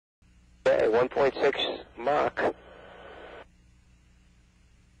1.6 Mach.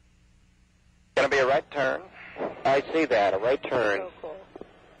 Going to be a right turn. I see that, a right turn. So cool.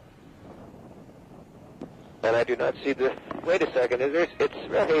 And I do not see the... Wait a second, it's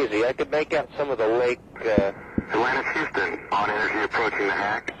real hazy. I could make out some of the lake... Atlantis, Houston, on energy approaching the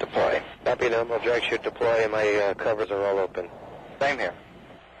hack. Deploy. Copy, number drag should deploy, and my covers are all open. Same here.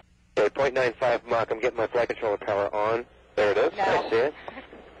 Okay, 0.95 Mach. I'm getting my flight controller power on. There it is. No. I see it.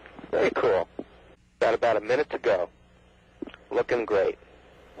 Very cool. Got about a minute to go. Looking great.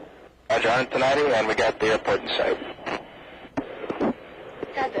 Roger, Cincinnati, and we got the airport in sight.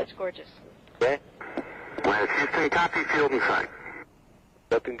 God, that's gorgeous. Okay? Atlantis, Houston, copy, field in sight.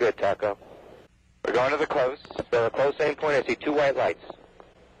 Looking good, Taco. We're going to the close. So the close aim point, I see 2 white lights.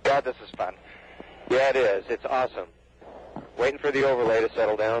 God, this is fun. Yeah, it is. It's awesome. Waiting for the overlay to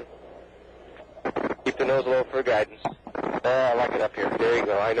settle down. Keep the nose low for guidance. I like it up here. There you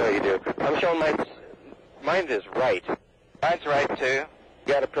go. I know you do. I'm showing mine is right. Mine's right, too.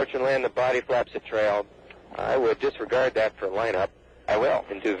 You got to approach and land the body flaps at trail. I would disregard that for lineup. I will.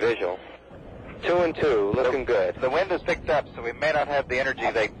 And do visual. 2 and 2, looking good. The wind has picked up, so we may not have the energy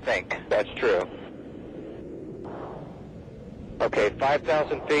they think. That's true. Okay,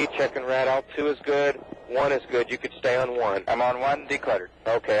 5,000 feet, checking radar. 2 is good. 1 is good. You could stay on 1. I'm on 1, decluttered.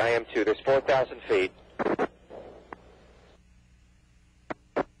 Okay, I am too. There's 4,000 feet.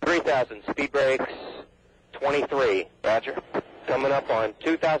 3,000, speed brakes, 23. Roger. Coming up on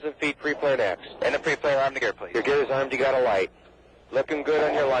 2,000 feet, pre-flare next. And the pre-flare arm to gear, please. Your gear is armed, you got a light. Looking good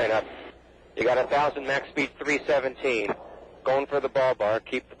on your lineup. You got 1,000, max speed 317. Going for the ball bar,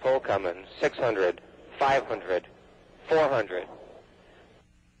 keep the pull coming. 600, 500, 400.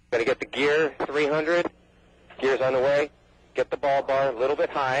 Gonna get the gear, 300. Gear's on the way. Get the ball bar a little bit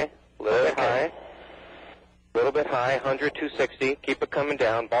high, little bit high. 100, 260. Keep it coming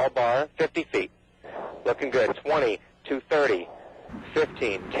down. Ball bar, 50 feet. Looking good. 20, 230,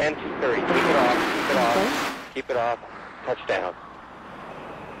 15, 10, 230. Keep it off, keep it off, keep it off. Touchdown.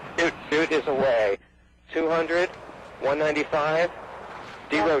 Shoot is away. 200, 195.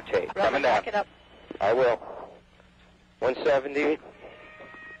 Derotate. Robert, Coming down. back it up. I will. 170.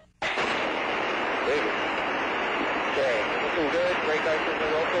 Okay, looking good. Brake arches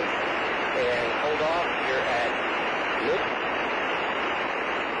are open. And hold off. You're at loop.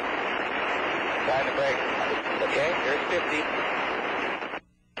 Apply the brake. Okay, there's 50.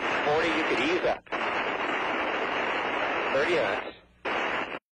 40, you could ease up. 30 knots.